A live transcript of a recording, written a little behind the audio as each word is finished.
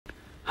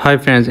Hi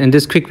friends, in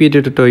this quick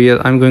video tutorial,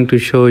 I'm going to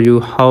show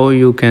you how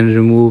you can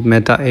remove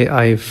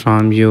metaAi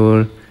from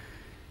your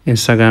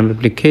Instagram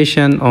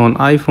application on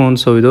iPhone.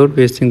 So without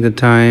wasting the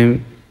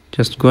time,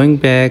 just going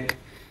back,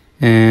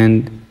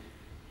 and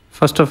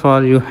first of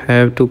all, you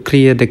have to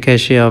clear the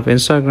cache of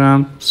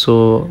Instagram.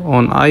 So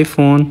on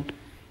iPhone,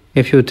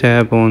 if you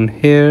tap on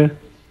here,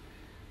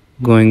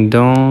 going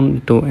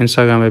down to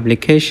Instagram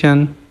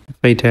application, if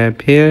I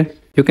tap here,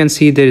 you can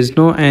see there is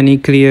no any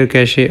clear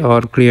cache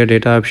or clear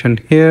data option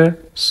here.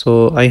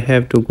 So I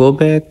have to go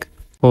back,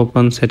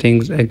 open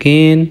settings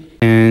again,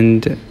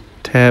 and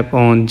tap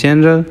on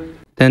general,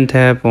 then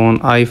tap on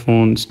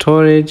iPhone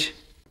storage.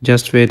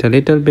 Just wait a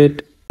little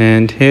bit,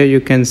 and here you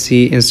can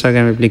see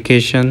Instagram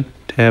application.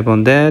 Tap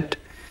on that,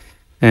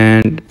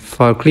 and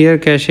for clear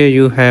cache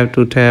you have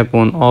to tap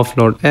on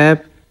offload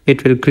app.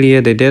 It will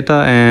clear the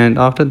data, and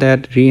after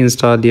that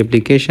reinstall the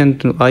application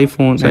to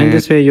iPhone. So in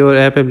this way your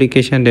app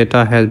application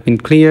data has been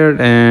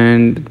cleared,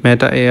 and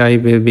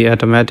metaAi will be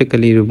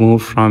automatically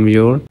removed from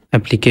your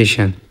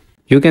application.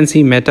 You can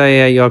see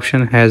metaAi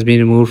option has been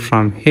removed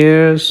from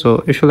here.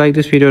 So if you like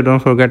this video,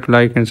 don't forget to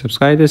like and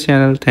subscribe this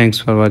channel. Thanks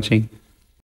for watching.